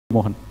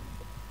Mohan.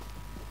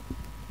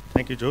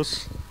 Thank you,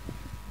 Jose.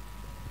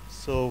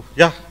 So,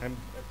 yeah, I'm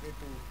happy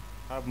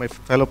to have my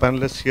fellow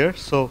panelists here.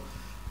 So,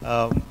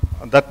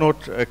 on that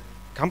note,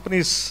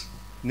 companies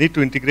need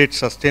to integrate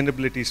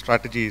sustainability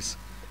strategies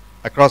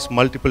across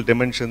multiple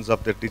dimensions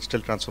of their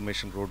digital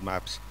transformation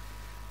roadmaps.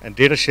 And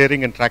data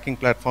sharing and tracking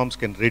platforms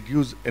can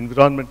reduce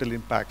environmental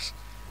impacts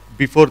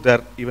before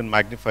they're even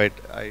magnified.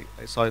 I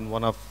saw in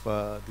one of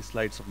the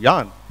slides of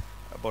Jan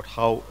about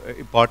how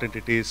important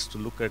it is to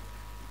look at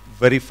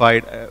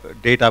verified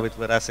data with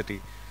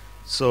veracity.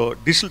 So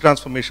digital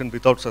transformation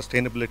without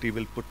sustainability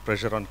will put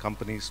pressure on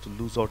companies to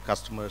lose out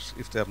customers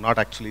if they're not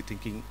actually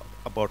thinking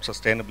about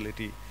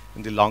sustainability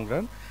in the long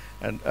run.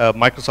 And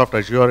Microsoft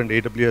Azure and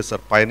AWS are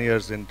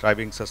pioneers in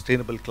driving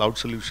sustainable cloud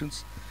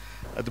solutions.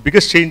 The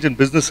biggest change in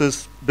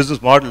business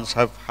models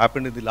have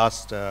happened in the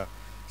last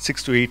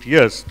 6 to 8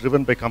 years,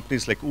 driven by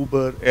companies like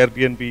Uber,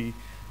 Airbnb,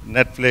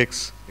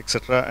 Netflix,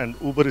 etc. And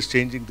Uber is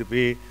changing the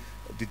way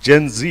the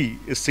Gen Z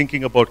is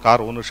thinking about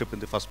car ownership in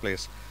the first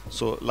place.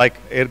 So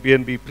like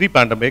Airbnb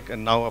pre-pandemic,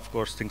 and now of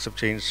course things have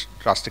changed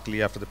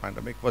drastically after the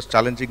pandemic, was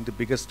challenging the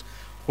biggest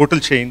hotel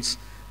chains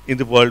in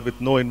the world with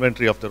no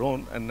inventory of their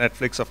own. And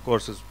Netflix of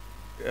course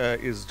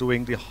is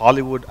doing the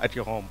Hollywood at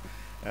your home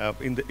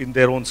in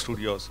their own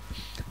studios.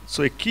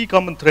 So a key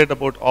common thread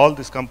about all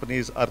these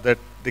companies are that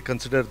they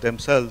consider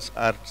themselves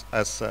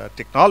as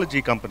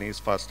technology companies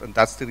first, and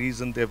that's the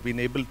reason they've been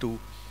able to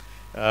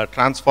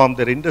transform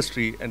their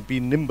industry and be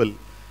nimble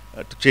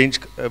to change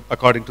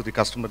according to the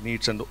customer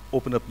needs and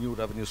open up new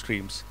revenue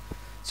streams.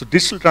 So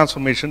digital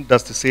transformation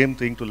does the same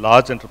thing to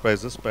large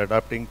enterprises by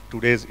adapting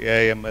today's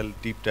AI, ML,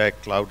 deep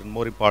tech, cloud, and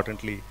more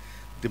importantly,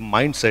 the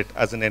mindset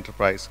as an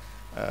enterprise.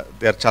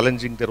 They are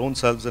challenging their own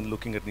selves and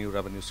looking at new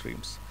revenue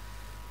streams.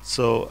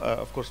 So,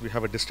 of course, we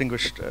have a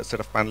distinguished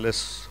set of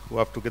panelists who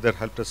have together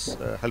helped us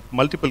help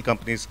multiple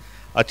companies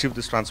achieve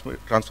this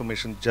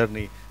transformation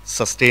journey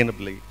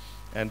sustainably.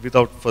 And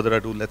without further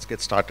ado, let's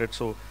get started.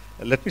 So,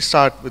 let me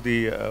start with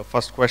the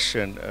first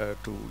question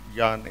to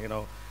Jan.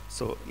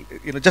 So,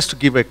 just to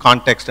give a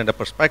context and a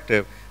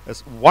perspective,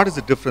 as what is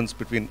the difference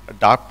between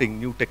adopting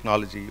new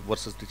technology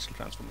versus digital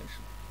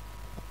transformation?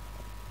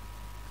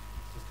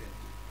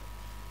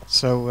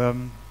 So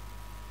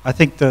I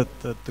think that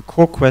the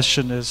core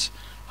question is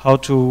how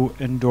to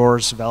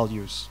endorse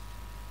values.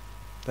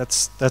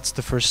 That's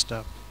the first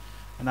step.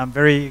 And I'm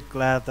very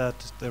glad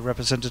that the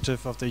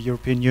representative of the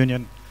European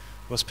Union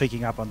was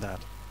picking up on that.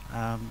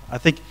 I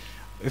think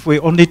if we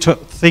only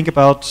think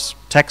about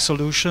tech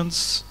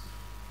solutions,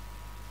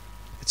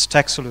 it's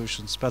tech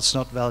solutions, but it's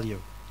not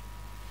value.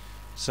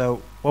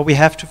 So what we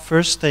have to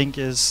first think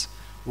is,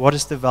 what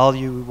is the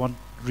value we want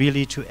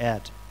really to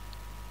add?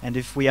 And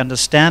if we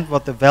understand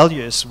what the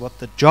value is, what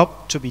the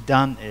job to be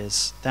done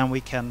is, then we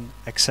can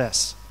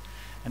access.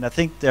 And I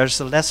think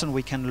there's a lesson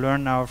we can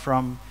learn now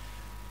from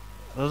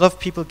a lot of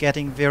people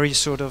getting very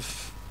sort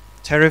of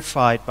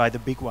terrified by the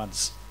big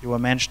ones you were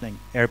mentioning,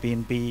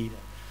 Airbnb,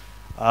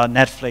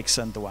 Netflix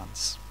and the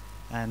ones.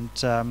 And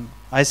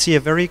I see a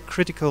very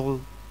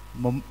critical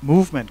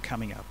movement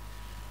coming up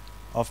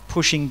of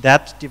pushing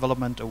that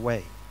development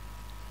away.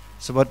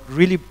 So what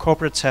really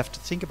corporates have to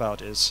think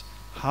about is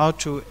how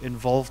to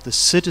involve the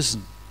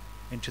citizen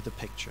into the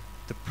picture,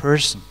 the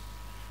person,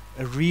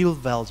 a real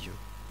value,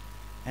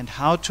 and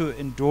how to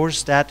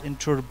endorse that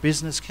into a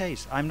business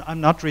case.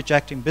 I'm not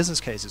rejecting business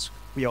cases.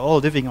 We are all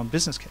living on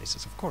business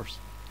cases, of course.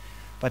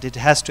 But it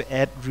has to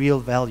add real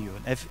value.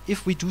 And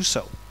if we do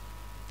so,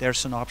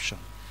 there's an option.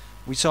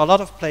 We saw a lot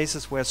of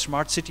places where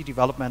smart city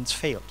developments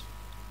failed.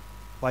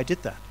 Why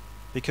did that?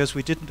 Because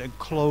we didn't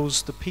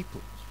enclose the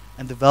people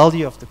and the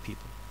value of the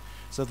people.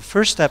 So the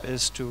first step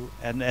is to,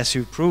 and as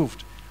you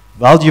proved,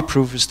 value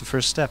proof is the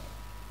first step.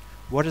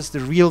 What is the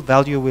real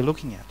value we're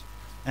looking at?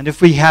 And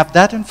if we have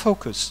that in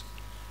focus,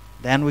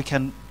 then we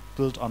can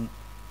build on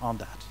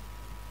that.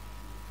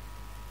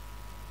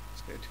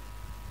 That's great.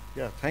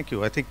 Yeah, thank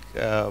you. I think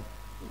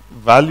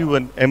value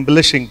and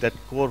embellishing that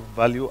core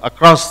value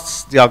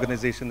across the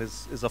organization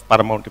is of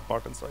paramount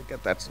importance. So I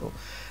get that. So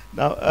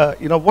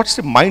now, what's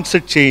the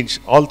mindset change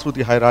all through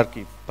the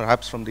hierarchy,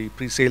 perhaps from the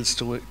pre-sales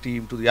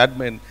team to the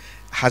admin?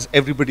 Has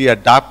everybody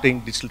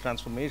adapting digital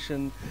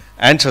transformation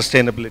and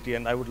sustainability?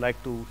 And I would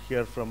like to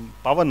hear from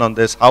Pavan on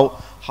this.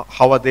 How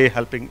are they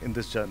helping in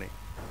this journey?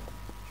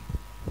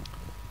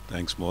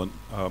 Thanks, Mohan.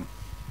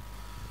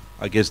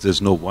 I guess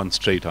there's no one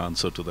straight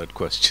answer to that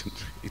question.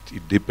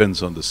 It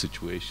depends on the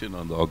situation,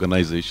 on the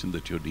organization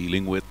that you're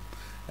dealing with,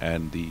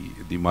 and the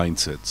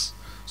mindsets.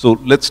 So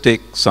let's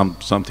take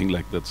something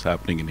like that's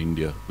happening in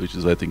India, which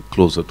is, I think,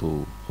 closer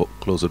to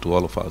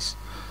all of us.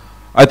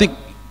 I think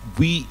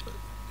we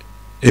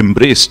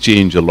embrace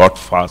change a lot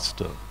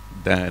faster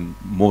than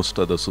most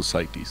other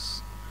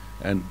societies.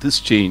 And this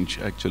change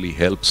actually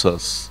helps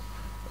us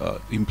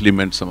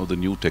implement some of the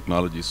new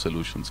technology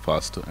solutions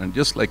faster. And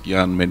just like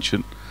Jan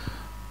mentioned,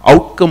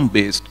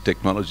 outcome-based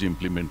technology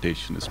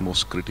implementation is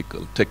most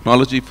critical.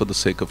 Technology for the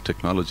sake of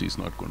technology is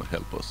not going to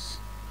help us.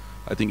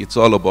 I think it's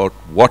all about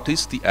what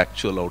is the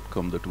actual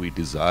outcome that we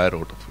desire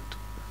out of it.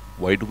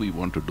 why do we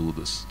want to do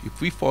this?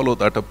 If we follow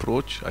that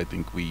approach, I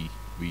think we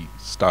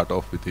start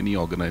off with any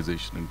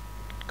organization and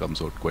it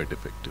comes out quite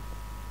effective.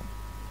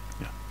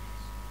 Yeah.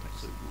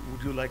 So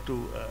would you like to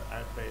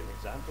add by an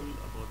example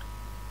about?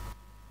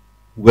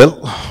 Well,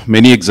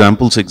 many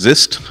examples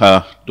exist.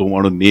 Don't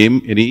want to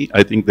name any.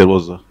 I think there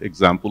was an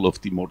example of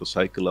the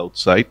motorcycle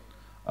outside.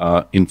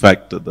 In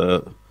fact,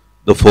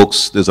 the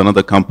folks, there's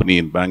another company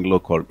in Bangalore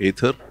called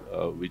ALTAIR,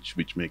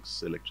 which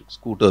makes electric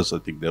scooters. I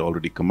think they're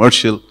already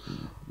commercial.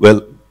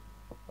 Well,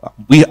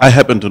 I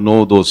happen to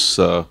know those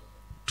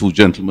two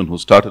gentlemen who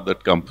started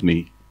that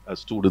company as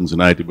students in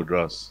IIT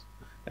Madras.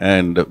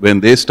 And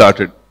when they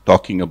started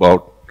talking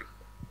about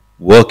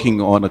working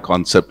on a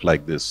concept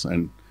like this,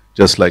 and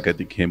just like I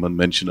think Hemanth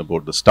mentioned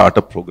about the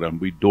startup program,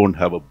 we don't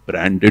have a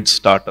branded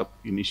startup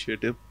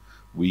initiative.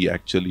 We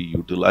actually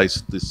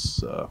utilize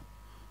this,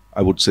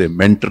 I would say,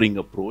 mentoring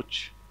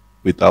approach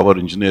with our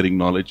engineering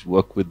knowledge,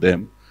 work with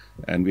them,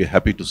 and we're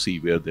happy to see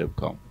where they've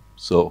come.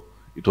 So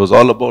it was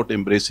all about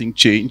embracing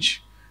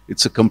change.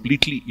 It's a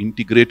completely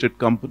integrated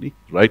company,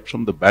 right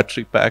from the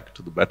battery pack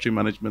to the battery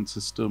management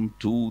system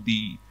to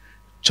the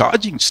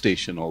charging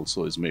station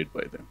also is made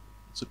by them.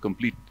 It's a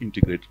complete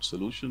integrated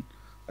solution.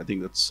 I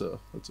think that's a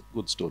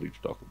good story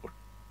to talk about.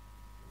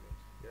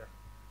 Yeah,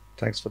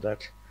 thanks for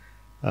that.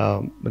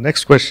 The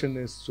next question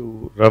is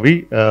to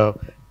Ravi.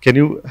 Can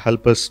you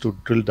help us to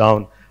drill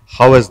down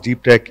how has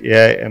deep tech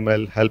AI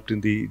ML helped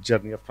in the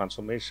journey of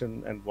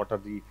transformation, and what are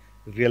the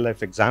real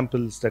life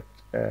examples that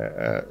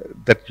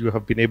that you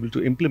have been able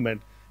to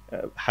implement,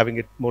 having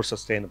it more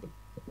sustainable?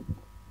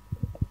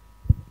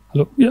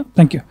 Hello. Yeah,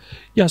 thank you.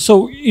 Yeah,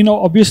 so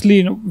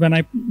obviously, when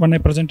I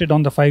presented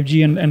on the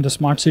 5G and the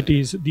smart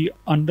cities, the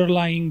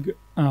underlying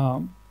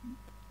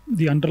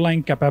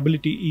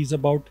capability is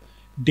about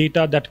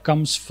data that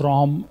comes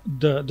from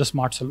the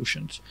smart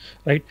solutions,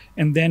 right?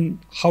 And then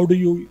how do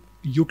you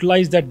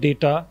utilize that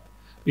data,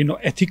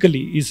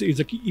 ethically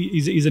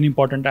is an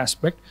important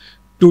aspect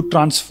to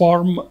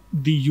transform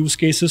the use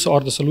cases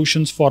or the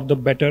solutions for the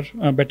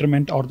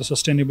betterment or the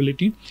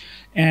sustainability.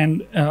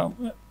 And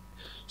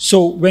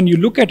so when you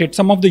look at it,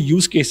 some of the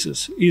use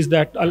cases is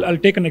that, I'll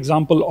take an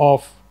example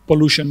of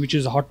pollution, which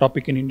is a hot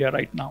topic in India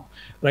right now,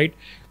 right?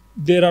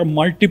 There are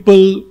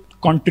multiple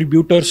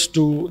contributors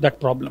to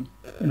that problem.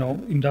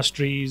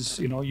 Industries,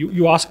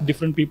 you ask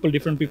different people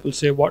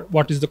say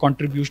what is the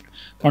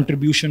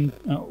contribution,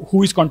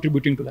 who is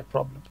contributing to that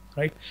problem,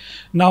 right?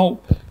 Now,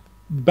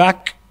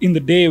 back in the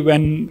day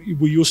when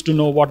we used to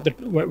know what the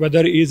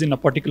weather is in a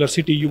particular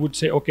city, you would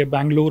say, okay,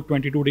 Bangalore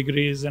 22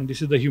 degrees and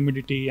this is the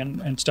humidity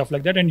and stuff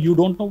like that, and you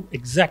don't know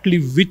exactly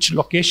which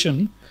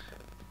location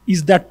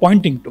is that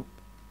pointing to.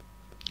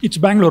 It's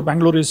Bangalore.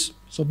 Bangalore is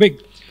so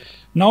big.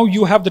 Now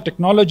you have the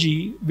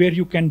technology where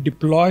you can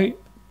deploy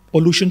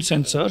pollution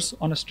sensors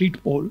on a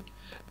street pole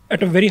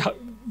at a very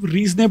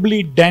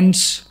reasonably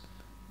dense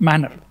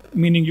manner.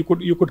 Meaning you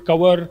could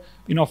cover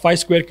 5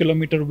 square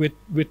kilometer with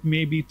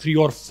maybe 3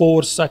 or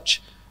 4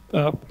 such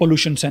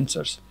pollution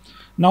sensors.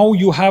 Now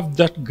you have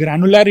that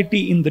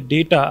granularity in the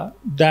data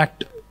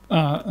that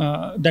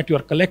that you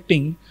are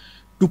collecting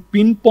to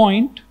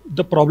pinpoint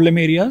the problem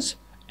areas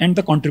and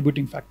the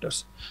contributing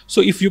factors.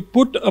 So if you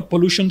put a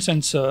pollution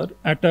sensor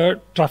at a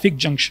traffic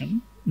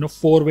junction,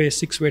 4-way,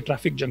 6-way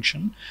traffic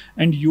junction,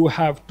 and you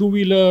have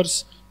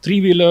 2-wheelers,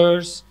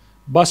 3-wheelers,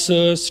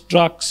 buses,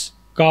 trucks,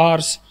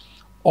 cars,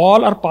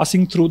 all are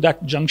passing through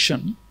that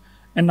junction,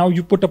 and now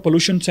you put a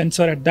pollution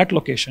sensor at that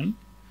location,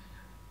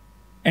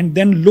 and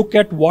then look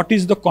at what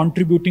is the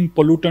contributing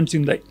pollutants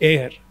in the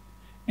air,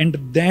 and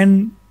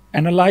then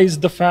analyze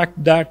the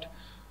fact that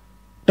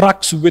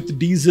trucks with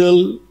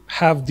diesel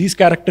have these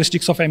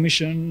characteristics of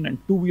emission, and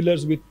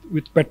 2-wheelers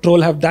with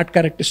petrol have that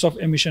characteristic of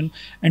emission,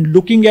 and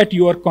looking at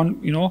your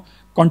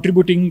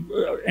contributing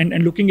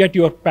and looking at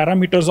your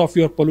parameters of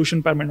your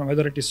pollution parameter,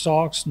 whether it is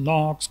SOx,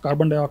 NOx,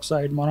 carbon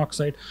dioxide,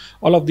 monoxide,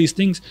 all of these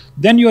things,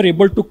 then you are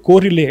able to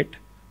correlate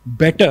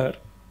better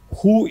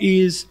who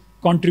is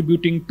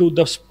contributing to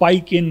the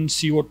spike in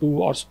CO2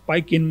 or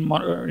spike in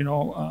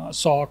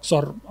SOx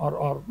or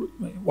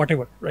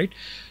whatever, right?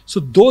 So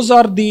those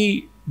are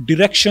the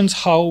directions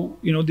how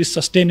these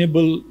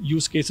sustainable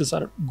use cases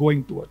are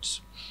going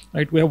towards,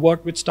 right? We have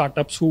worked with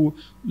startups who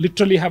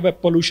literally have a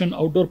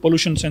outdoor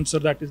pollution sensor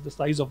that is the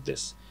size of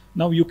this.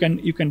 Now you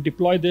can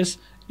deploy this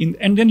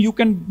and then you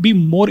can be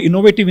more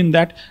innovative in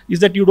that, is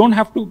that you don't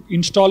have to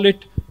install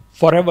it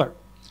forever.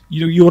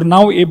 You are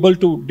now able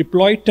to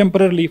deploy it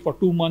temporarily for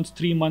 2 months,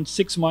 3 months,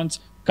 6 months,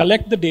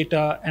 collect the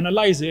data,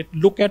 analyze it,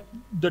 look at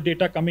the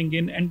data coming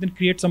in, and then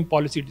create some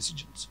policy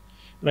decisions,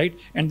 right?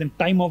 And then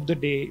time of the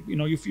day,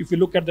 if you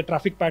look at the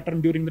traffic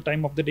pattern during the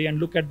time of the day and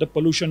look at the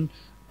pollution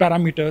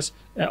parameters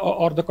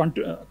or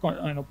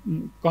the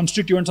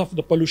constituents of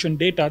the pollution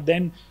data,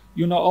 then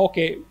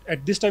okay,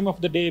 at this time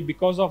of the day,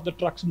 because of the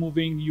trucks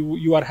moving,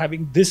 you are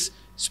having this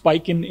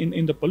spike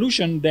in the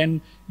pollution, then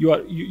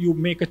you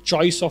make a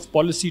choice of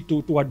policy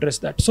to address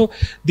that. So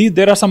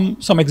there are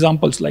some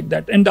examples like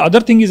that. And the other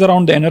thing is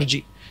around the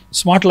energy.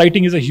 Smart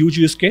lighting is a huge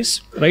use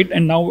case, right?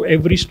 And now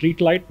every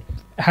street light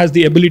has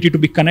the ability to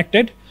be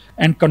connected,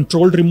 and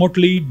controlled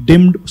remotely,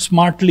 dimmed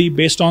smartly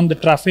based on the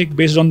traffic,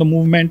 based on the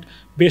movement,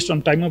 based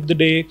on time of the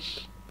day.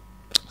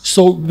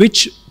 So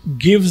which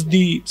gives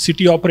the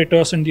city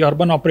operators and the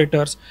urban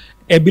operators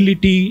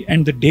ability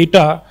and the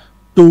data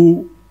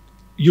to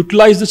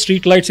utilize the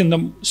street lights in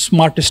the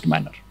smartest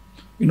manner,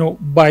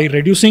 by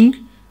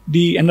reducing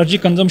the energy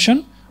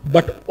consumption,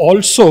 but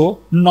also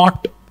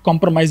not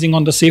compromising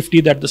on the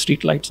safety that the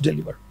street lights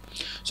deliver.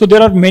 So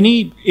there are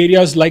many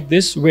areas like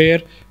this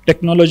where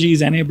technology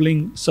is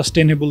enabling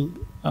sustainable,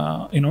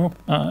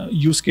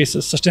 use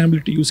cases,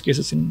 sustainability use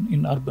cases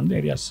in urban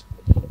areas.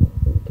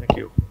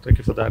 Thank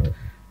you for that.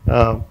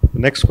 The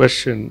next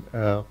question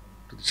to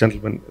the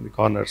gentleman in the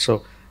corner.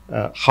 So,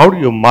 how do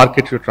you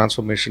market your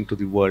transformation to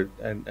the world,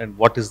 and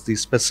what is the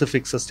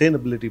specific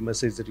sustainability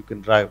message that you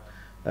can drive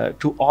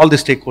to all the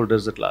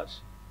stakeholders at large?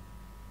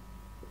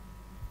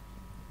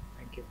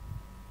 Thank you.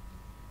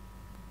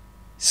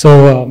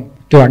 So,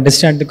 to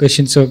understand the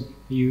question,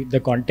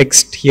 the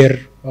context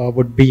here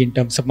would be in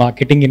terms of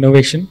marketing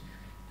innovation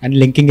and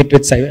linking it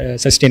with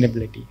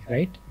sustainability,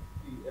 right?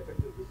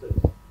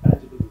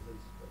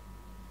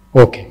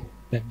 Okay,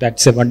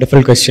 that's a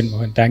wonderful question,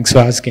 Mohan. Thanks for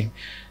asking.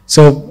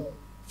 So,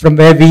 from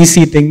where we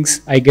see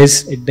things, I guess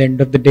at the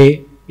end of the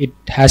day, it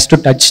has to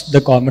touch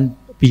the common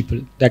people.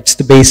 That's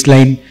the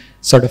baseline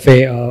sort of a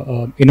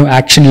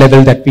action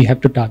level that we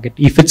have to target.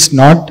 If it's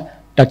not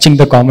touching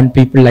the common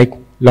people, like a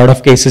lot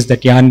of cases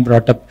that Jan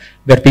brought up,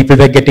 where people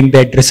were getting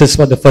their addresses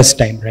for the first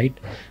time, right?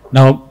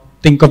 Now,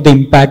 think of the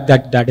impact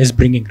that is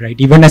bringing, right?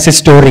 Even as a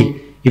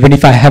story, even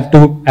if I have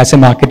to, as a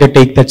marketer,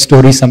 take that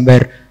story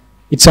somewhere,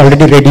 it's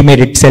already ready-made,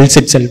 it sells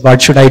itself.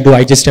 What should I do?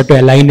 I just have to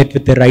align it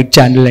with the right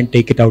channel and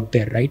take it out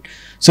there, right?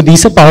 So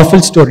these are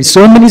powerful stories.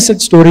 So many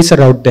such stories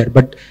are out there,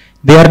 but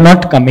they are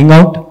not coming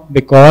out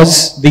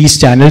because these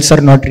channels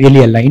are not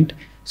really aligned.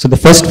 So the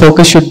first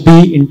focus should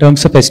be in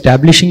terms of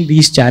establishing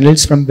these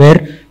channels from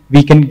where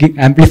we can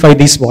amplify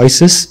these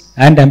voices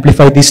and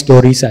amplify these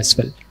stories as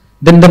well.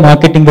 Then the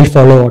marketing will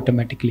follow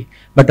automatically.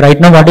 But right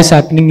now what is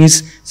happening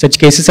is such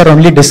cases are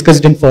only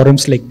discussed in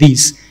forums like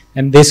these,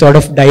 and they sort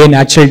of die a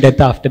natural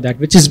death after that,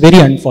 which is very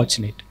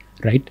unfortunate,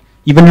 right?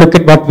 Even look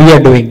at what we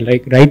are doing,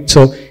 right?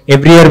 So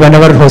every year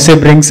whenever Jose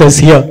brings us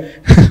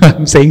here,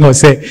 I'm saying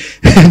Jose,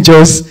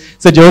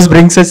 Jose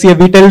brings us here,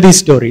 we tell these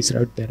stories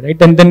out there,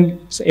 right? And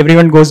then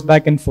everyone goes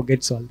back and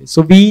forgets all this.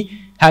 So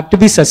we have to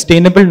be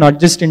sustainable, not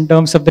just in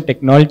terms of the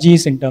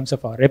technologies, in terms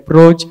of our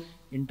approach,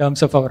 in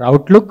terms of our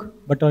outlook,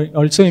 but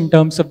also in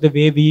terms of the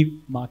way we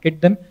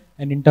market them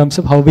and in terms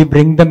of how we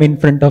bring them in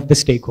front of the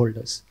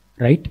stakeholders,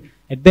 right?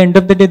 At the end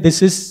of the day,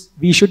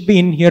 we should be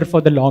in here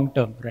for the long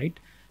term, right?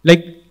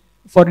 Like,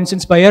 for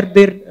instance, why are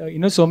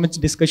there, so much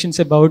discussions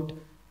about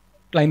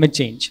climate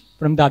change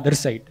from the other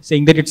side,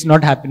 saying that it's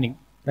not happening,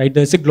 right?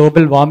 There's a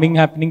global warming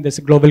happening, there's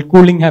a global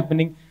cooling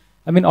happening.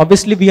 I mean,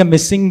 obviously we are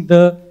missing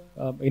the,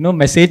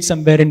 message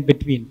somewhere in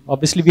between.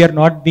 Obviously we are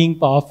not being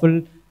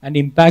powerful and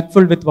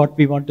impactful with what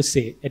we want to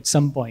say at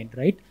some point,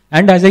 right?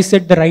 And as I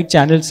said, the right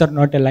channels are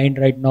not aligned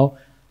right now.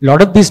 A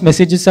lot of these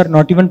messages are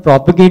not even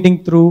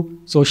propagating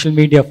through social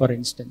media, for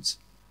instance.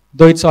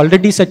 Though it's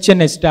already such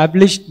an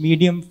established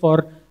medium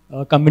for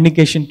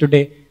communication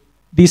today,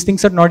 these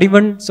things are not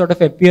even sort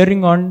of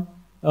appearing on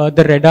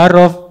the radar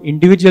of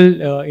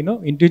individual,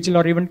 individual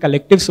or even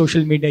collective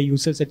social media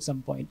users at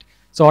some point.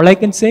 So all I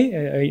can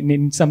say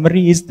in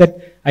summary is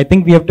that I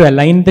think we have to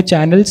align the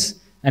channels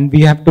and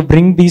we have to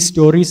bring these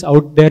stories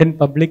out there in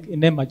public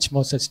in a much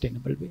more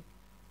sustainable way.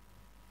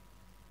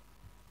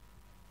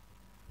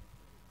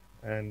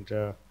 And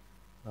now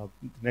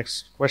the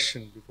next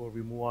question before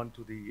we move on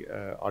to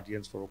the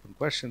audience for open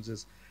questions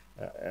is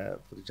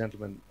for the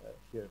gentleman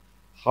here.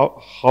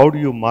 How do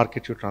you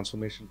market your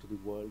transformation to the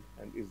world,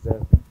 and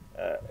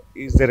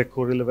is there a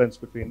correlation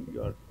between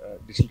your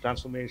digital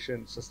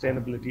transformation,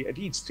 sustainability at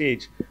each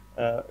stage?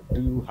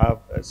 Do you have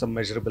some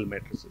measurable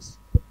matrices?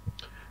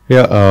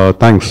 Yeah,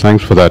 thanks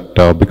for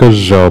that.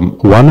 Because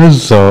one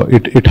is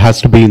it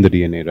has to be in the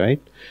DNA,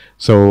 right?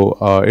 So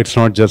it's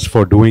not just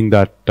for doing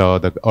that,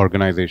 the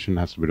organization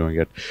has to be doing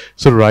it.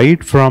 So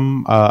right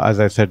from, as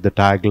I said, the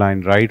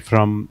tagline, right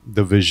from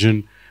the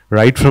vision,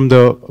 right from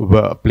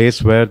the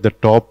place where the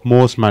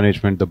topmost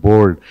management, the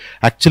board,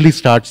 actually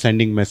starts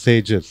sending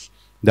messages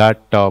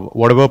that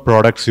whatever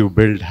products you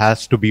build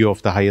has to be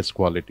of the highest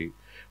quality.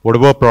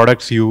 Whatever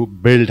products you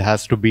build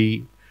has to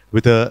be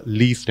with a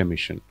least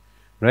emission,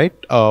 right?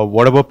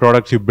 Whatever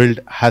products you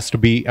build has to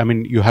be, I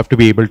mean, you have to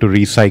be able to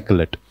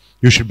recycle it.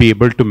 You should be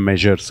able to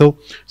measure. So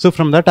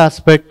from that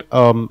aspect,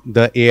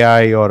 the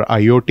AI or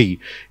IoT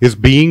is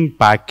being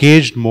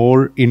packaged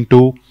more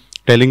into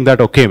telling that,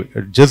 okay,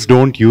 just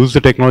don't use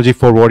the technology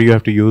for what you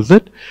have to use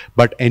it,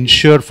 but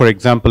ensure, for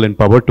example, in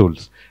power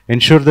tools,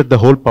 ensure that the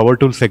whole power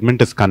tool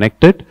segment is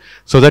connected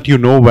so that you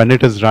know when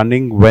it is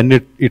running, when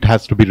it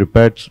has to be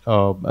repaired.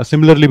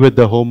 Similarly with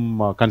the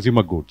home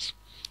consumer goods.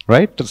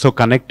 right? So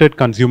connected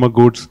consumer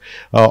goods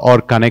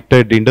or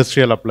connected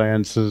industrial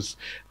appliances,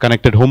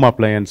 connected home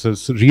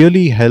appliances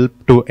really help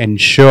to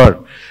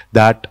ensure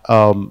that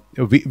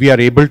we are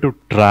able to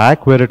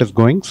track where it is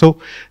going. So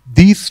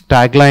these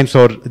taglines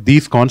or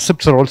these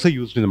concepts are also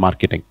used in the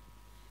marketing.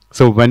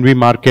 So when we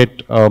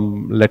market,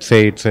 let's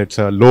say it's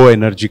a low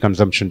energy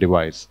consumption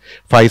device,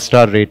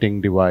 5-star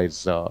rating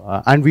device,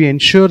 and we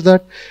ensure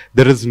that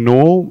there is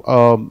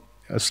no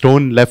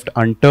stone left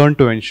unturned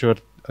to ensure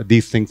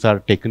these things are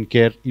taken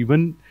care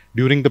even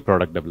during the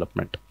product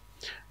development.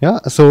 Yeah,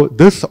 so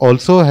this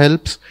also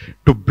helps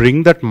to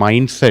bring that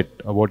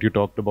mindset, what you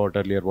talked about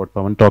earlier, what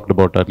Pavan talked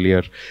about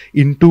earlier,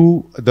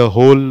 into the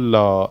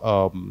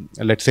whole,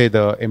 let's say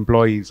the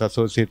employees,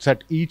 associates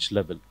at each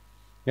level.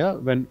 Yeah,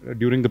 when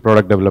during the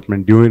product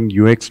development, during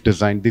UX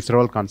design, these are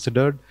all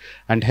considered,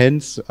 and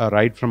hence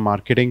right from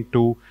marketing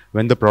to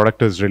when the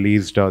product is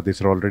released,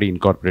 these are already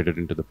incorporated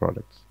into the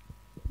products.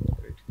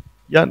 Great.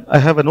 Yeah, I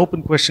have an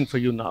open question for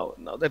you now.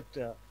 Now that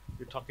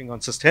we're talking on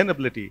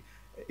sustainability,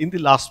 in the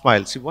last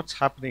mile, see what's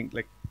happening,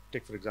 like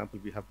take for example,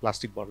 we have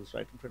plastic bottles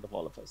right in front of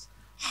all of us.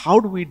 How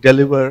do we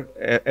deliver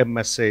a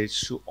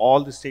message to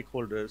all the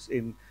stakeholders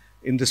in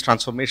this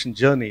transformation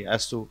journey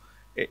as to,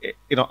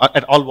 you know,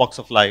 at all walks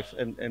of life,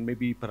 and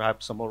maybe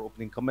perhaps some more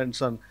opening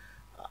comments on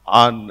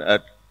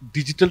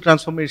digital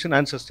transformation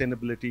and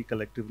sustainability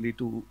collectively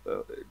to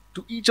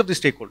each of the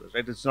stakeholders,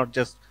 right? It's not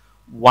just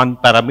one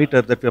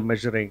parameter that we're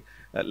measuring.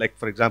 Like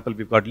for example,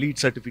 we've got LEED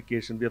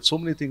certification. We have so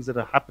many things that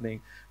are happening,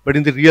 but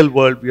in the real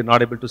world, we are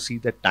not able to see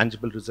that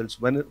tangible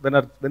results. When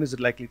is it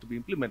likely to be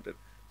implemented?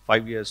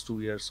 5 years,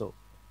 2 years, so.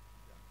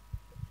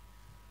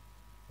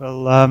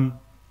 Well, I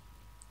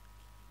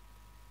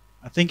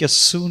think as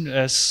soon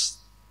as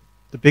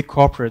the big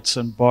corporates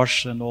and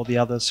BOSCH and all the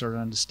others are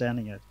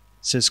understanding it,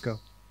 CISCO,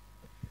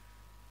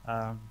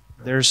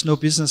 there's no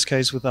business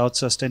case without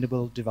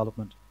sustainable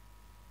development.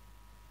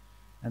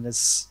 And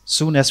as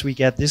soon as we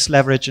get this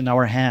leverage in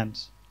our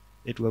hand,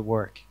 it will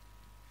work.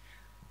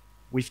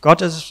 We've got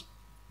a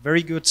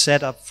very good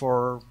setup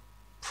for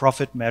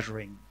profit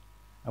measuring.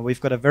 And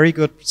we've got a very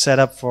good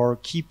setup for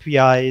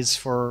KPIs,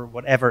 for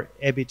whatever,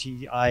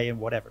 EBITDA and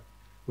whatever.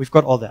 We've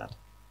got all that.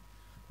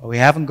 But we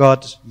haven't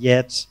got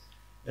yet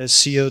a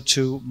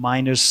CO2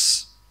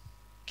 minus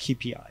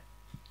KPI.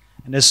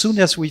 And as soon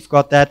as we've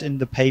got that in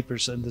the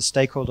papers, in the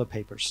stakeholder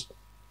papers,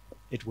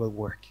 it will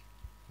work.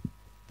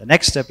 The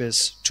next step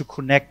is to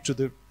connect to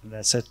the, as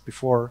I said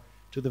before,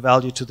 to the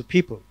value to the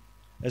people.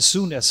 As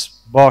soon as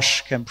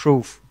BOSCH can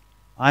prove,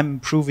 I'm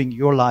improving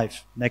your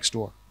life next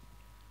door.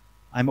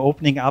 I'm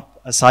opening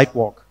up a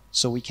sidewalk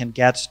so we can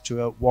get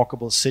to a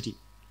walkable city.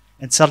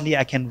 And suddenly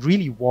I can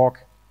really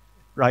walk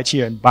right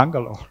here in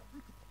Bangalore.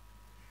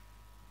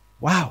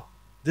 Wow,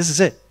 this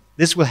is it.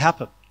 This will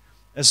happen.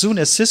 As soon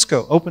as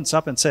CISCO opens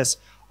up and says,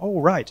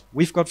 oh, right,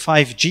 we've got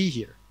 5G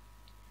here.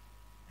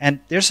 And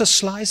there's a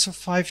slice of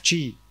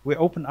 5G we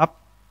open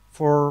up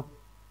for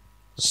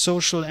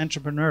social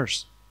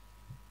entrepreneurs.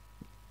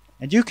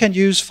 And you can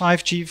use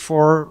 5G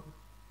for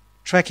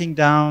tracking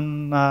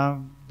down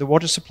the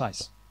water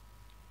supplies.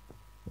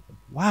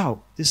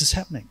 Wow, this is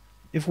happening.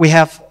 If we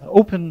have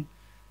open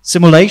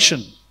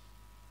simulation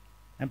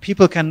and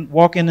people can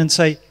walk in and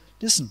say,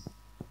 listen,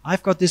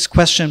 I've got this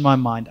question in my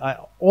mind. I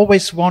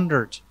always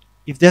wondered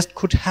if that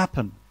could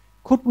happen.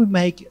 Could we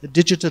make a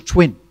digital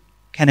twin?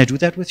 Can I do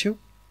that with you?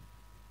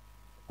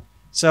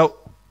 So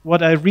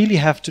what I really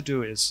have to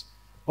do is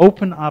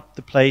open up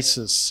the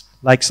places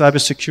like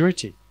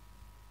cybersecurity.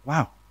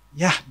 Wow,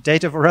 yeah,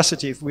 data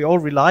veracity. If we all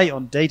rely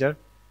on data,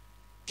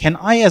 can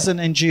I as an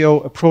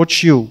NGO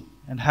approach you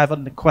and have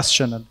a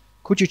question and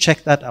could you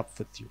check that up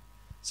with you?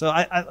 So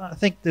I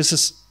think this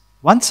is,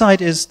 one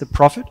side is the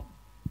profit,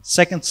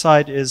 second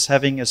side is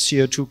having a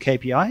CO2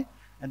 KPI,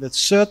 and the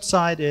third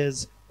side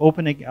is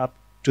opening up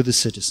to the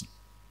citizen.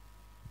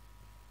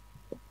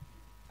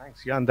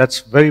 Thanks, yeah, and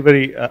that's very,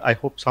 very, I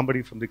hope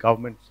somebody from the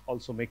government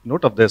also make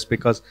note of this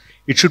because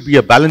it should be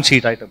a balance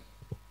sheet item,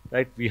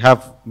 right? We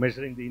have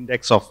measuring the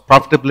index of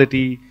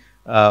profitability,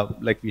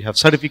 like we have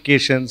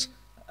certifications.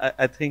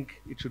 I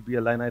think it should be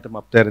a line item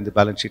up there in the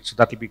balance sheet, so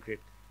that will be great.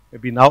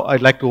 Maybe now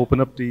I'd like to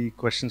open up the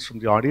questions from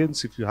the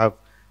audience. If you have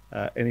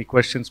any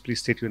questions, please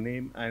state your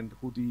name and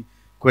who the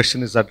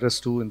question is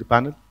addressed to in the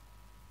panel.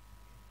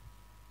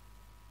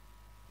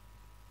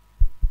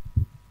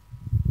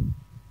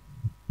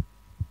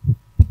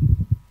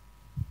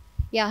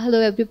 Yeah, hello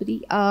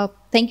everybody.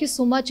 Thank you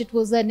so much. It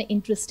was an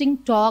interesting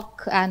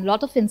talk and a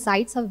lot of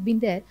insights have been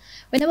there.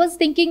 When I was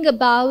thinking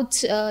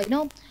about,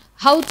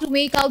 how to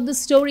make out the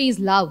stories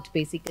loud,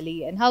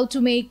 basically, and how to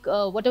make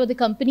whatever the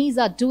companies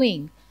are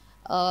doing.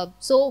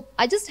 So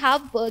I just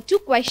have 2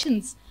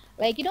 questions.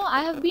 Like,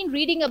 I have been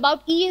reading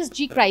about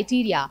ESG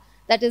criteria,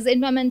 that is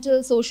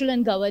environmental, social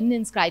and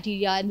governance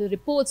criteria, and the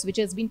reports which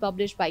has been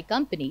published by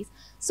companies.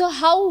 So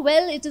how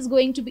well it is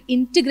going to be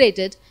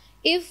integrated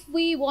if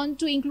we want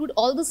to include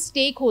all the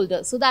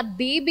stakeholders so that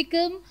they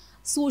become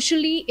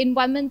socially,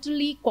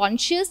 environmentally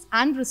conscious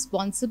and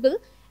responsible.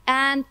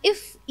 And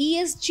if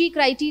ESG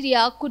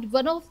criteria could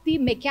one of the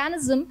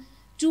mechanism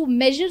to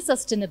measure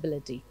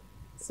sustainability?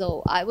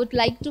 So I would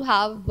like to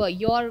have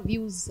your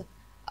views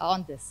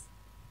on this.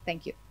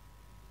 Thank you.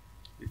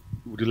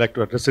 Would you like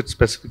to address it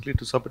specifically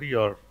to somebody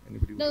or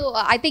anybody? No,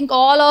 I think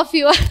all of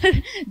you are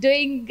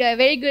doing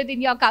very good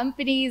in your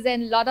companies,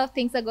 and a lot of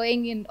things are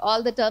going in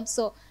all the terms.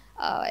 So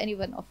any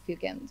one of you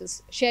can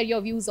just share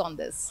your views on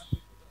this.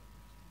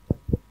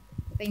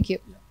 Thank you.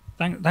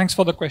 Thanks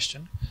for the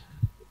question.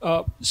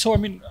 So I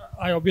mean,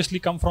 I obviously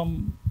come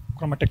from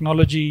a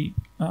technology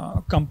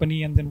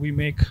company, and then we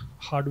make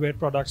hardware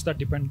products that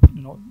depend,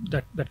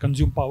 that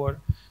consume power,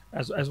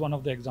 as one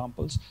of the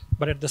examples.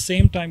 But at the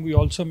same time, we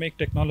also make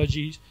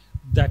technologies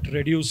that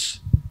reduce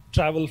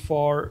travel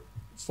for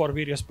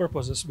various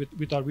purposes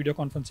with our video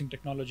conferencing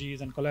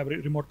technologies and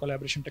remote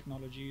collaboration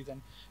technologies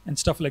and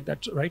stuff like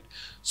that, right?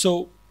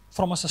 So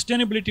from a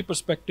sustainability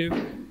perspective,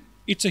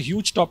 it's a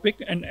huge topic,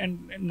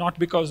 and not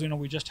because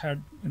we just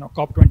had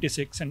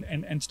COP26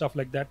 and stuff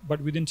like that,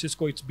 but within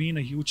Cisco it's been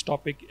a huge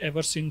topic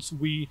ever since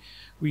we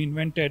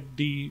invented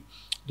the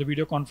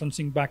video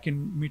conferencing back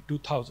in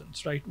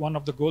mid-2000s, right? One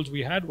of the goals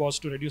we had was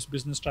to reduce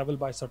business travel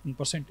by a certain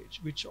percentage,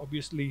 which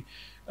obviously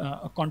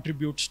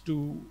contributes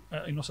to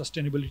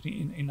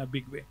sustainability in a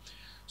big way.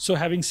 So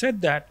having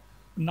said that,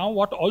 now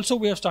what also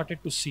we have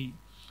started to see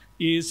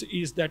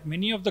is that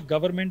many of the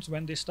governments,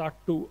 when they start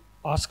to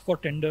ask for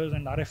tenders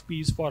and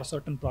RFPs for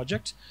certain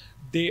projects,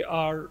 they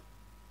are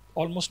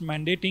almost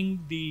mandating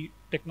the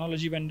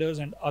technology vendors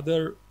and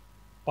other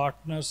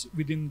partners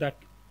within that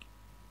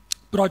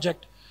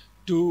project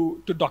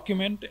to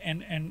document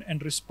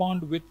and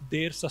respond with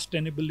their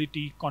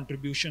sustainability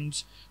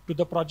contributions to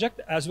the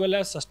project, as well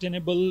as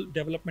sustainable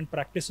development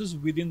practices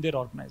within their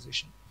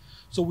organization.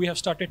 So we have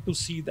started to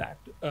see that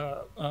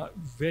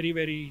very,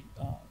 very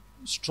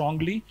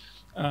strongly,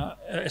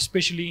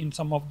 especially in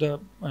some of the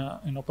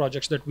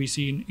projects that we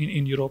see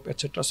in Europe,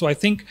 etc. So I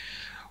think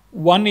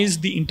one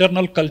is the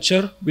internal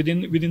culture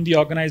within the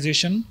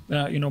organization.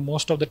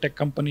 Most of the tech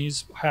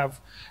companies have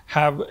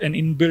an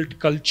inbuilt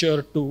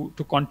culture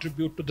to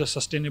contribute to the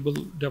sustainable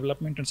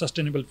development and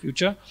sustainable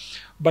future,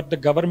 but the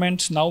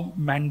governments now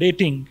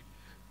mandating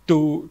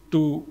to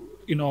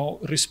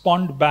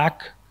respond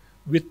back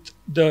with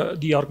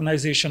the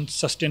organization's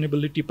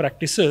sustainability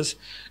practices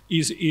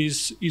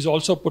is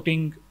also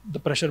putting the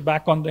pressure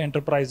back on the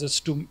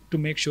enterprises to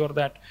make sure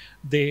that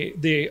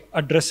they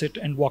address it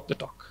and walk the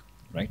talk,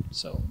 right?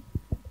 So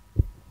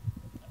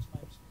that's my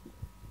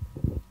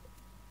response.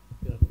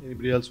 Yeah,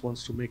 anybody else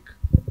wants to make?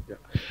 Yeah.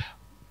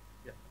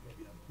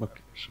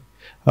 Okay, sure.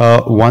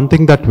 One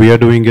thing that we are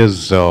doing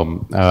is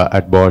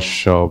at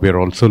Bosch, we are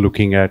also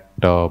looking at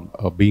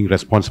being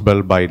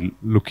responsible by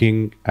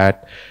looking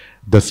at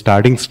the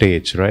starting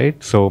stage,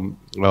 right? So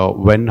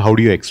how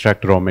do you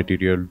extract raw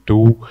material?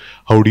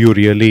 How do you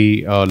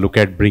really look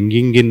at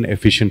bringing in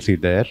efficiency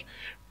there?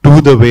 To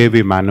the way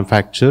we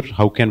manufacture,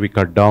 how can we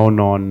cut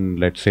down on,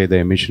 let's say, the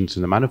emissions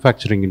in the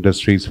manufacturing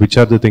industries? Which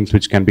are the things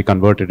which can be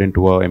converted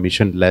into a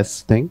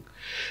emission-less thing?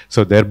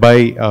 So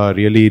thereby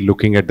really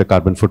looking at the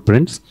carbon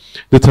footprints.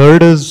 The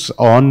third is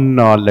on,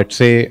 let's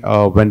say,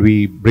 when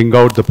we bring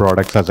out the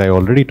products, as I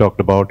already talked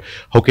about,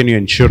 how can you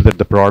ensure that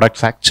the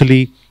products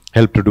actually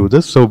help to do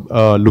this? So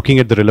looking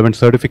at the relevant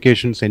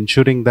certifications,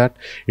 ensuring that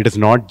it is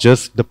not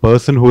just the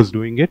person who is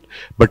doing it,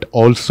 but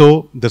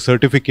also the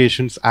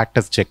certifications act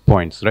as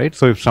checkpoints, right?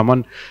 So if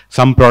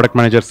some product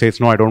manager says,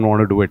 no, I don't want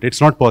to do it, it's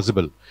not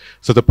possible.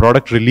 So the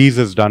product release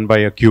is done by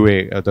a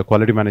QA, the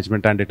quality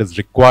management, and it is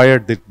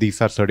required that these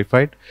are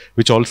certified,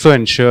 which also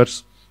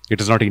ensures it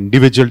is not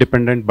individual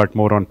dependent, but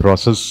more on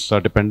process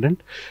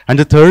dependent. And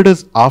the third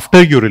is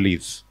after you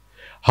release,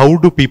 how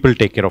do people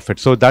take care of it?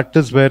 So that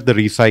is where the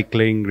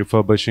recycling,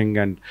 refurbishing,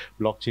 and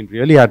blockchain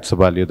really adds a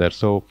value there.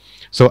 So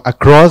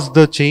across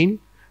the chain,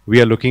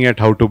 we are looking at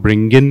how to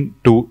bring in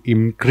to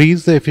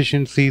increase the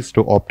efficiencies,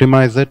 to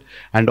optimize it,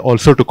 and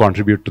also to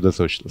contribute to the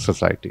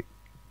society.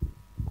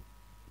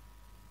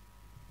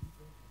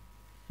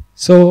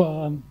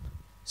 So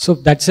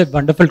that's a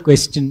wonderful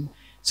question.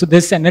 So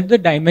there's another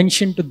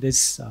dimension to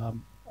this,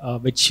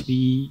 which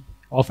we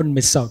often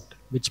miss out,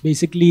 which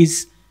basically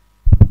is,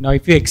 now,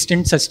 if you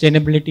extend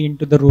sustainability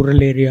into the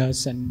rural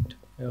areas and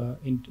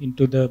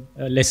into the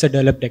lesser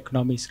developed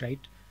economies, right?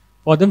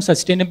 For them,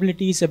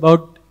 sustainability is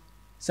about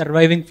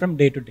surviving from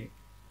day to day,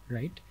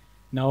 right?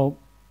 Now,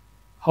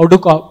 how do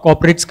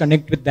corporates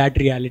connect with that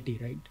reality,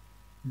 right?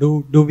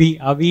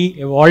 Are we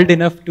evolved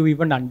enough to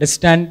even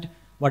understand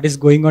what is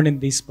going on in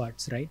these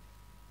parts, right?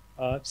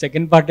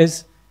 Second part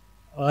is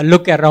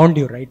look around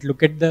you, right?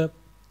 Look at the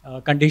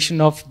condition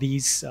of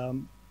these,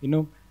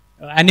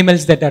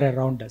 animals that are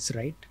around us,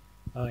 right?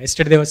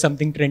 Yesterday there was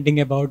something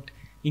trending about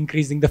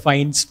increasing the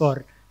fines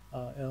for,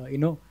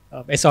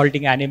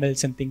 assaulting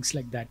animals and things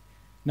like that.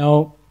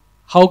 Now,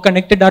 how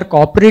connected are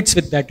corporates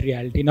with that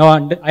reality? Now,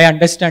 I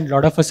understand a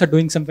lot of us are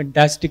doing some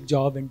fantastic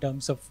job in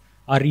terms of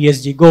our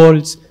ESG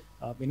goals,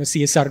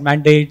 CSR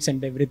mandates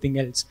and everything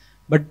else.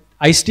 But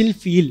I still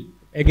feel,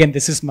 again,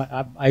 this is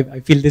I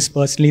feel this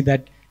personally,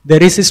 that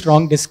there is a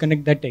strong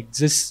disconnect that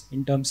exists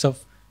in terms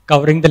of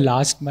covering the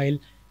last mile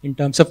in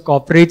terms of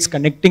corporates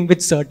connecting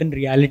with certain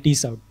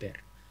realities out there.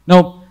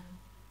 Now,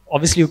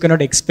 obviously you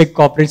cannot expect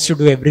corporates to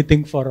do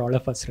everything for all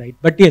of us, right?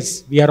 But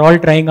yes, we are all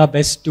trying our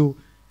best to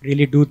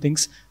really do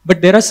things.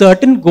 But there are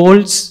certain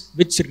goals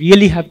which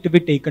really have to be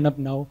taken up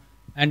now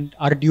and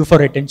are due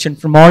for attention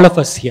from all of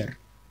us here.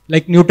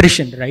 Like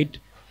nutrition, right?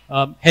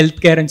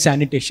 Healthcare and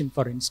sanitation,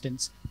 for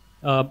instance.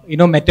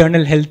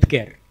 Maternal health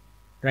care,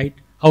 right?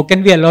 How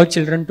can we allow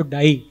children to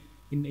die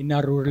in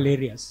our rural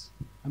areas?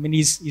 I mean,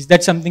 is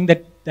that something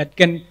that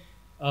can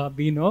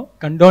be,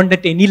 condoned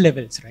at any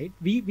levels, right?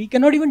 We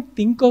cannot even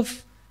think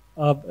of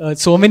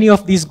so many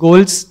of these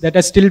goals that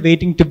are still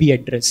waiting to be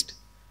addressed.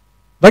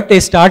 But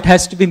a start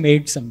has to be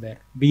made somewhere,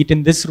 be it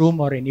in this room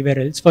or anywhere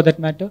else for that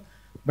matter.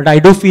 But I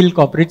do feel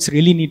corporates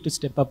really need to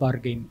step up our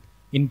game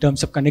in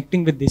terms of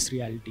connecting with these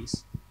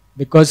realities.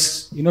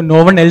 Because,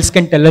 no one else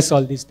can tell us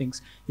all these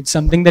things. It's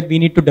something that we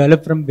need to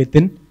develop from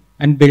within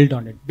and build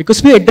on it.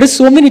 Because we address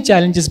so many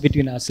challenges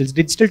between ourselves.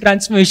 Digital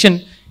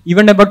transformation,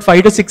 even about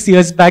 5 to 6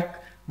 years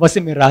back, was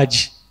a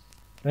mirage.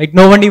 Right?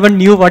 No one even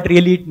knew what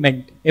really it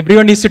meant.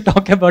 Everyone used to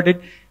talk about it.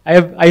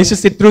 I used to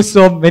sit through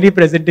so many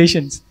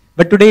presentations.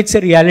 But today it's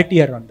a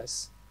reality around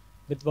us.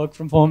 With work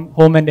from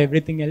home and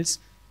everything else,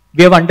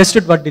 we have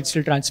understood what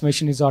digital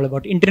transformation is all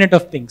about. Internet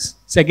of Things.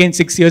 So again,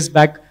 6 years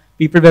back,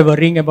 people were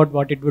worrying about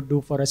what it would do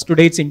for us.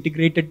 Today it's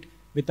integrated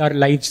with our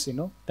lives,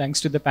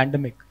 thanks to the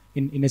pandemic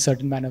in a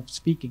certain manner of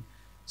speaking.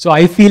 So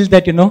I feel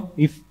that,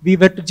 if we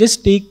were to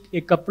just take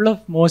a couple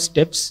of more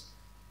steps,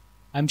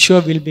 I'm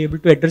sure we'll be able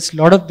to address a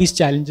lot of these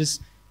challenges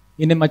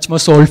in a much more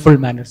soulful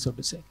manner, so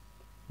to say.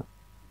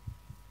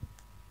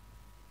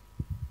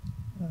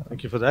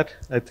 Thank you for that.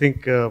 I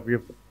think we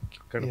have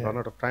kind of run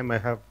out of time. I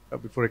have,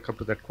 before I come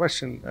to that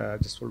question,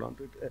 just hold on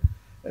to it.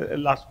 A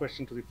last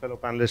question to the fellow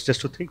panelists, just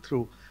to think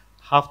through.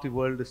 Half the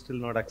world is still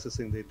not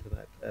accessing the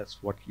internet, as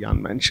what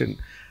Jan mentioned.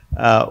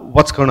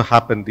 What's going to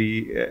happen?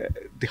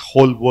 The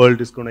whole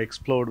world is going to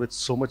explode with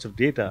so much of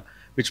data,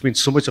 which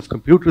means so much of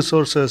compute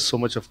resources, so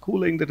much of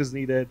cooling that is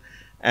needed,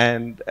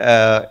 and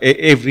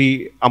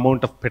every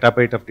amount of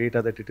petabyte of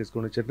data that it is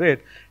going to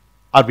generate.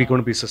 Are we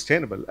going to be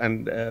sustainable?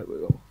 And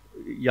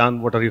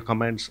Jan, what are your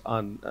comments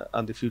on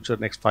the future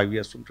next 5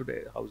 years from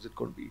today? How is it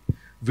going to be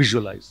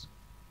visualized?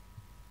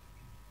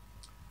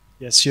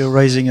 Yes, you're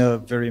raising a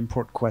very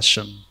important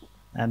question.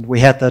 And we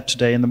had that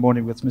today in the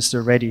morning with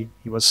Mr. Reddy.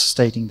 He was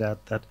stating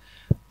that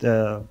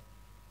the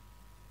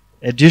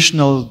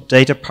additional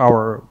data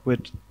power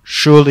would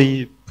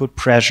surely put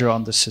pressure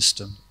on the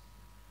system.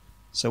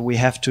 So we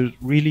have to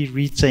really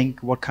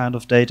rethink what kind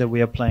of data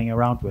we are playing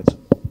around with.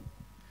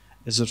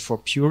 Is it for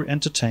pure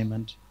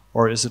entertainment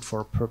or is it for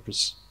a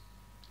purpose?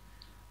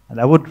 And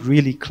I would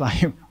really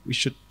claim we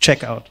should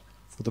check out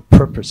for the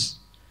purpose.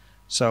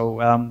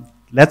 So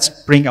let's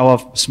bring our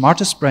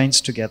smartest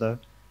brains together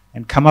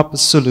and come up with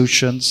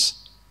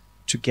solutions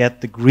to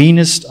get the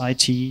greenest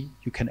IT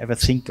you can ever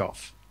think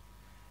of.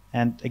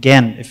 And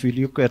again, if we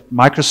look at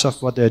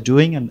Microsoft, what they're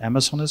doing, and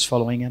Amazon is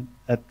following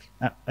it,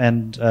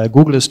 and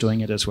Google is doing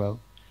it as well,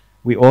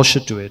 we all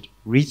should do it.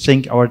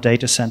 Rethink our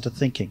data center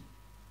thinking.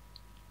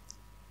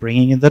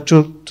 Bringing that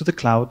to the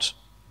cloud,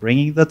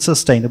 bringing that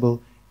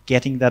sustainable,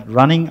 getting that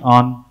running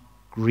on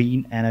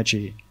green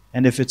energy.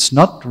 And if it's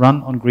not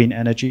run on green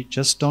energy,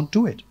 just don't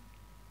do it.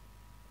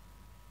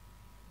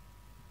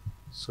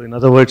 So in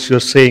other words, you're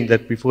saying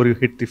that before you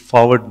hit the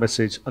forward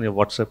message on your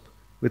WhatsApp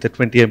with a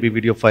 20 MB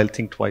video file,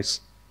 think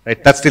twice,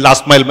 right? That's the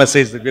last mile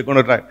message that we're going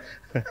to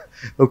try.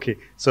 Okay,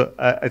 so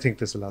I think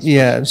this is the last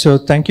question. So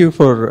thank you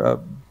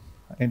for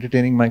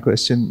entertaining my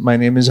question. My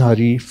name is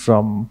Hari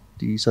from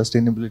the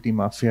Sustainability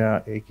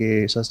Mafia,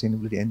 aka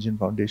Sustainability Engine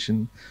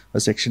Foundation, a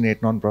Section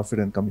 8 non-profit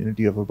and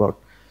community of about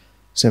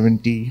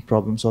 70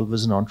 problem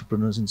solvers and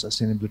entrepreneurs in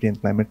sustainability and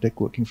climate tech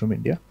working from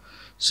India.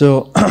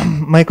 So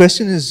my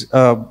question is,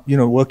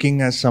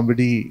 working as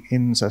somebody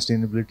in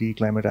sustainability,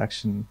 climate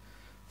action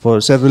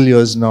for several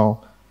years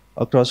now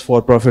across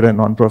for-profit and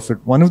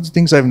non-profit, one of the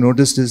things I've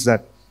noticed is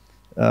that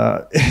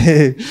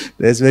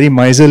there's very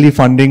miserly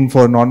funding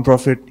for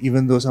non-profit,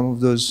 even though some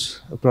of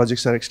those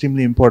projects are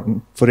extremely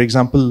important. For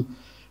example,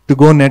 to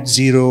go net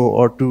zero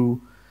or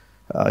to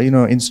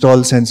install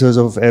sensors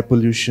of air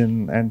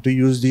pollution and to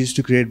use these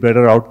to create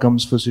better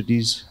outcomes for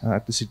cities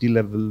at the city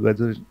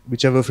level,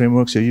 whichever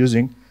frameworks you're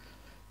using,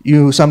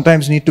 you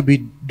sometimes need to be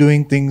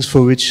doing things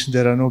for which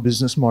there are no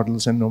business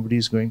models and nobody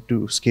is going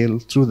to scale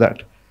through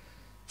that.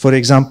 For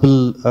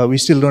example, we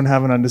still don't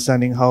have an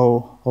understanding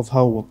of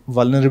how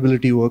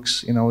vulnerability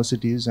works in our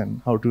cities and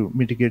how to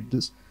mitigate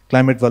this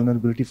climate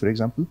vulnerability, for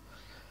example.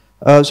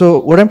 So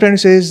what I'm trying to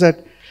say is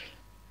that,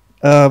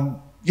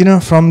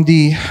 from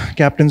the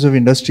captains of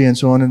industry and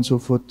so on and so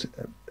forth,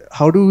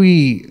 how do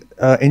we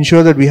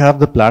ensure that we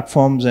have the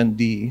platforms and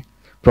the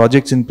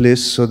projects in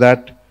place so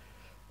that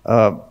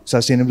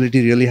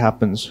sustainability really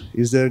happens?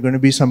 Is there going to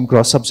be some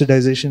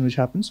cross-subsidization which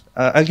happens?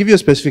 I'll give you a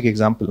specific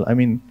example. I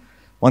mean,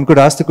 one could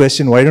ask the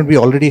question, why don't we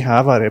already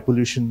have our air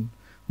pollution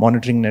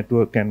monitoring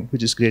network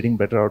which is creating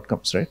better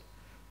outcomes, right?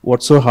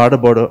 What's so hard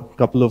about a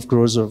couple of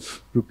crores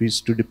of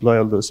rupees to deploy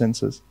all those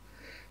sensors?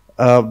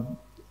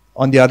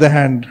 On the other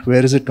hand,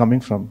 where is it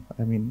coming from?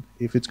 I mean,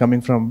 if it's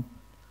coming from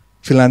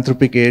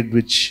philanthropic aid,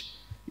 which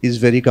is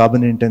very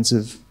carbon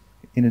intensive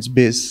in its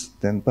base,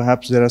 then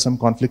perhaps there are some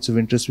conflicts of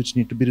interest which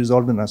need to be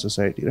resolved in our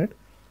society, right?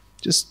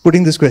 Just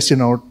putting this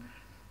question out,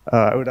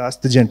 I would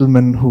ask the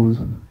gentleman who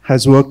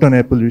has worked on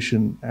air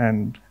pollution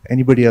and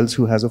anybody else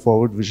who has a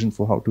forward vision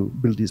for how to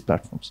build these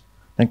platforms.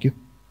 Thank you.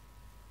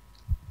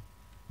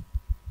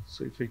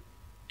 So if I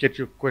get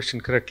your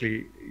question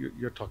correctly,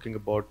 you're talking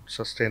about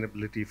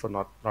sustainability for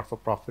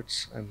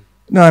not-for-profits and...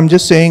 No, I'm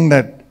just saying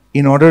that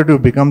in order to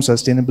become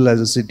sustainable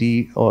as a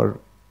city or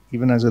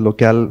even as a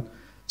locale,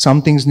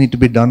 some things need to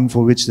be done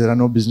for which there are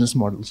no business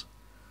models.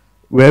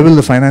 Where will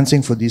the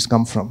financing for these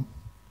come from?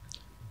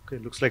 Okay,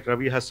 looks like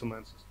Ravi has some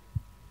answers.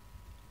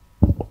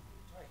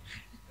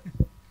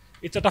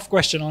 It's a tough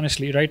question,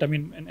 honestly, right? I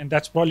mean, and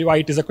that's probably why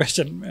it is a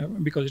question,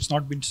 because it's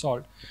not been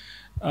solved.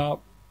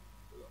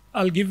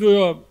 I'll give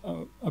you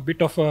a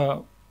bit of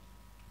a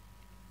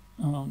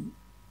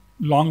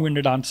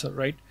long-winded answer,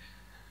 right?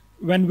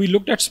 When we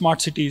looked at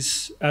smart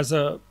cities as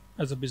a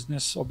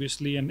business,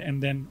 obviously,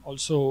 and then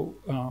also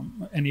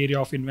an area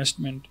of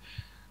investment,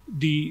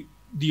 the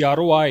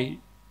ROI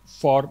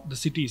for the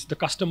cities, the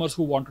customers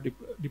who want to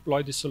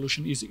deploy this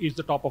solution is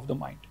the top of the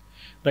mind,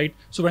 right?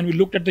 So when we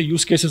looked at the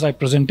use cases I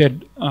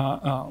presented,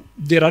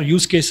 there are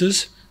use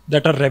cases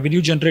that are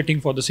revenue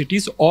generating for the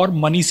cities or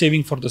money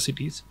saving for the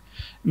cities.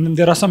 And then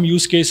there are some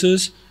use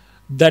cases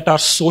that are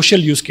social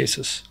use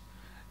cases.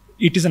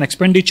 It is an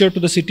expenditure to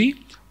the city,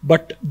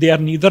 but they are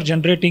neither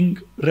generating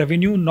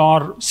revenue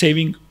nor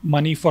saving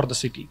money for the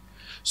city.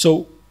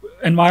 So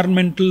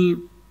environmental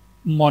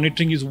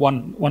monitoring is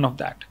one of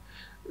that.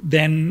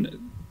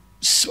 Then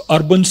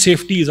urban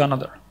safety is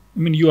another. I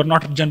mean, you are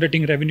not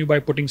generating revenue by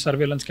putting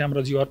surveillance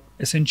cameras. You are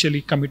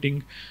essentially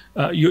committing,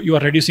 you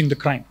are reducing the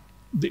crime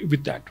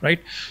with that,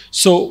 right?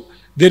 So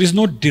there is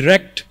no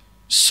direct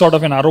sort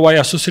of an ROI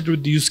associated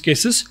with the use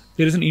cases.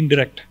 There is an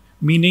indirect,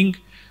 meaning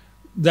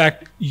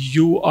that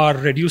you are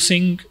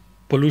reducing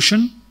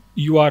pollution,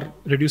 you are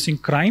reducing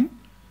crime,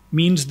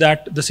 means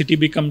that the city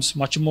becomes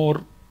much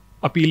more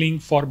appealing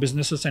for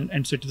businesses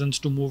and citizens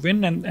to move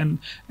in, and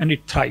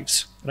it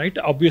thrives, right?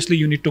 Obviously,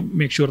 you need to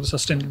make sure the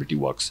sustainability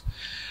works.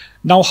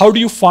 Now, how do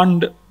you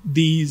fund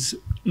these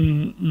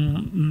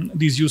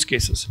use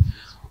cases?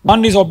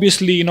 One is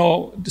obviously, you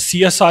know, the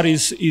CSR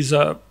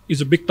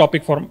is a big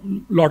topic for a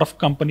lot of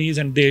companies,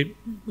 and they,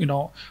 you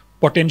know,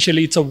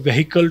 potentially it's a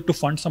vehicle to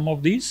fund some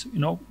of these, you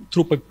know,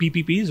 through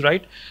PPPs,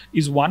 right,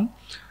 is one.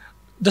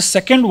 The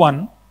second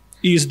one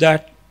is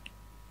that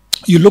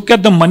you look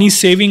at the money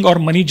saving or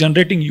money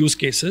generating use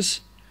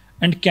cases,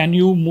 and can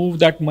you move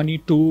that money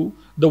to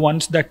the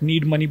ones that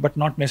need money but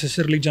not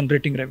necessarily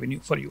generating revenue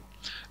for you.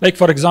 Like,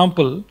 for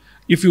example,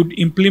 if you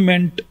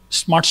implement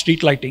smart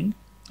street lighting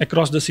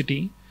across the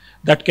city,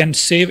 that can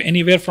save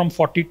anywhere from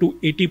 40 to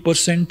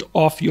 80%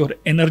 of your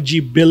energy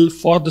bill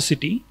for the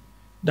city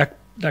that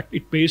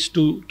it pays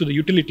to the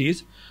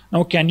utilities.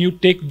 Now, can you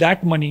take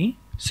that money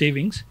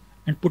savings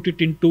and put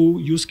it into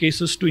use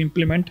cases to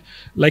implement,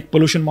 like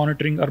pollution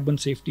monitoring, urban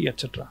safety,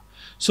 etc.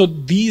 So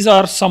these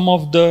are some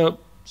of the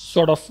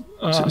sort of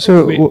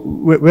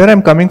where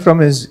I'm coming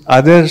from is,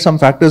 are there some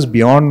factors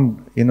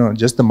beyond, you know,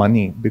 just the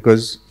money?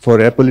 Because for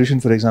air pollution,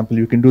 for example,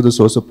 you can do the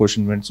source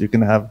apportionments, you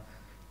can have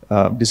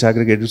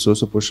disaggregated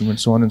source apportionment,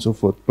 so on and so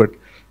forth. But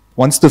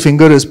once the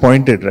finger is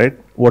pointed, right,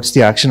 what's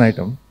the action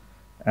item?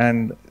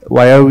 And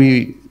why are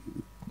we,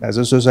 as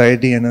a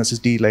society and a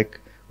city, like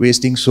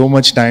wasting so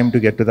much time to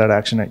get to that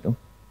action item?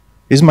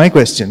 Is my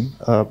question,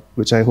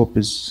 which I hope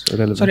is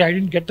relevant. Sorry, I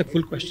didn't get the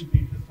full question.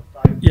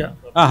 Yeah.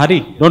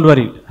 Hari, don't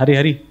worry.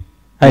 Hari.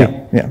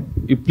 Hi. Yeah.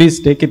 You please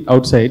take it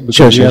outside,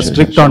 because we are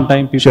strict on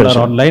time. People are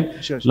online.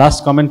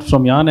 Last comment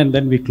from Jan, and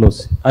then we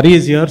close. Hari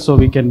is here, so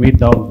we can meet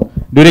down.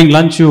 During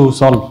lunch, you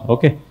solve.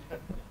 Okay.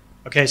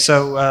 Okay.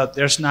 So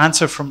there's an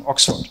answer from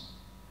Oxford,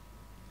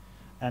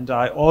 and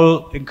I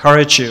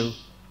encourage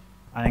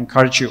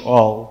you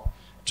all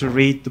to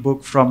read the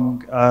book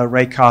from K.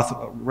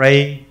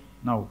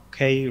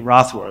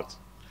 Rathworth.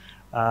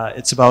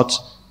 It's about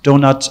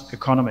donut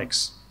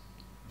economics.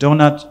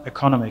 Donut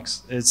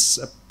economics is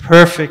a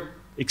perfect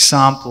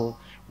example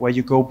where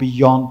you go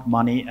beyond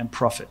money and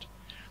profit.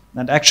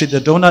 And actually, the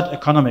donut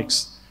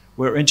economics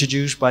were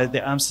introduced by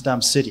the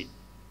Amsterdam city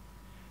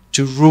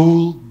to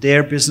rule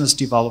their business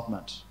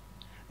development.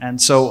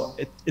 And so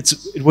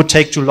it would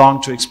take too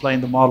long to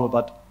explain the model,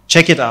 but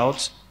check it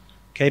out.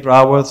 Kate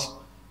Raworth,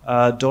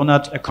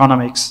 Donut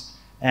Economics,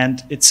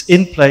 and it's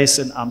in place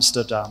in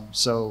Amsterdam.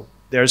 So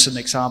there's an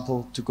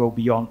example to go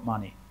beyond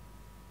money.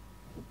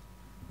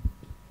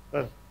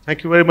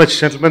 Thank you very much,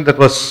 gentlemen. That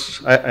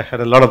was, I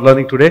had a lot of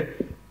learning today.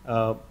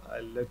 I'll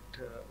let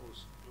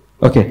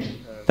okay.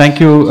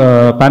 Thank you,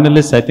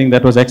 panelists. I think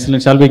that was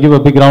excellent. Shall we give a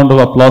big round of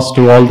applause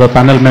to all the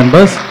panel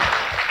members?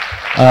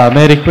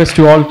 May I request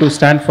you all to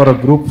stand for a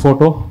group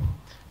photo?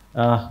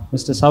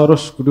 Mr.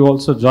 Saurosh, could you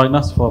also join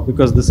us,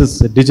 because this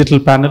is a digital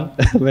panel,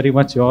 very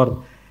much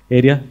your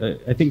area.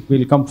 I think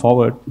we'll come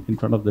forward in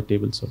front of the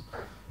table, so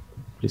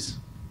please.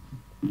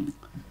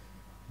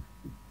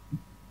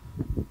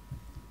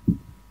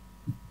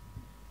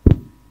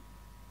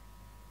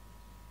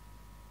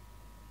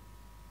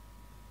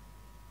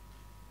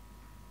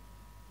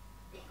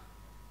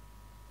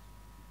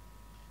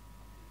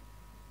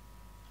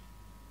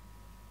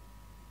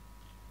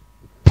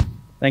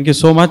 Thank you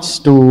so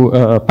much to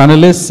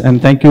panelists,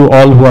 and thank you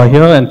all who are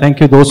here, and thank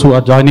you those who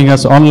are joining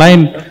us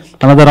online.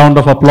 Another round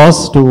of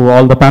applause to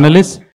all the panelists.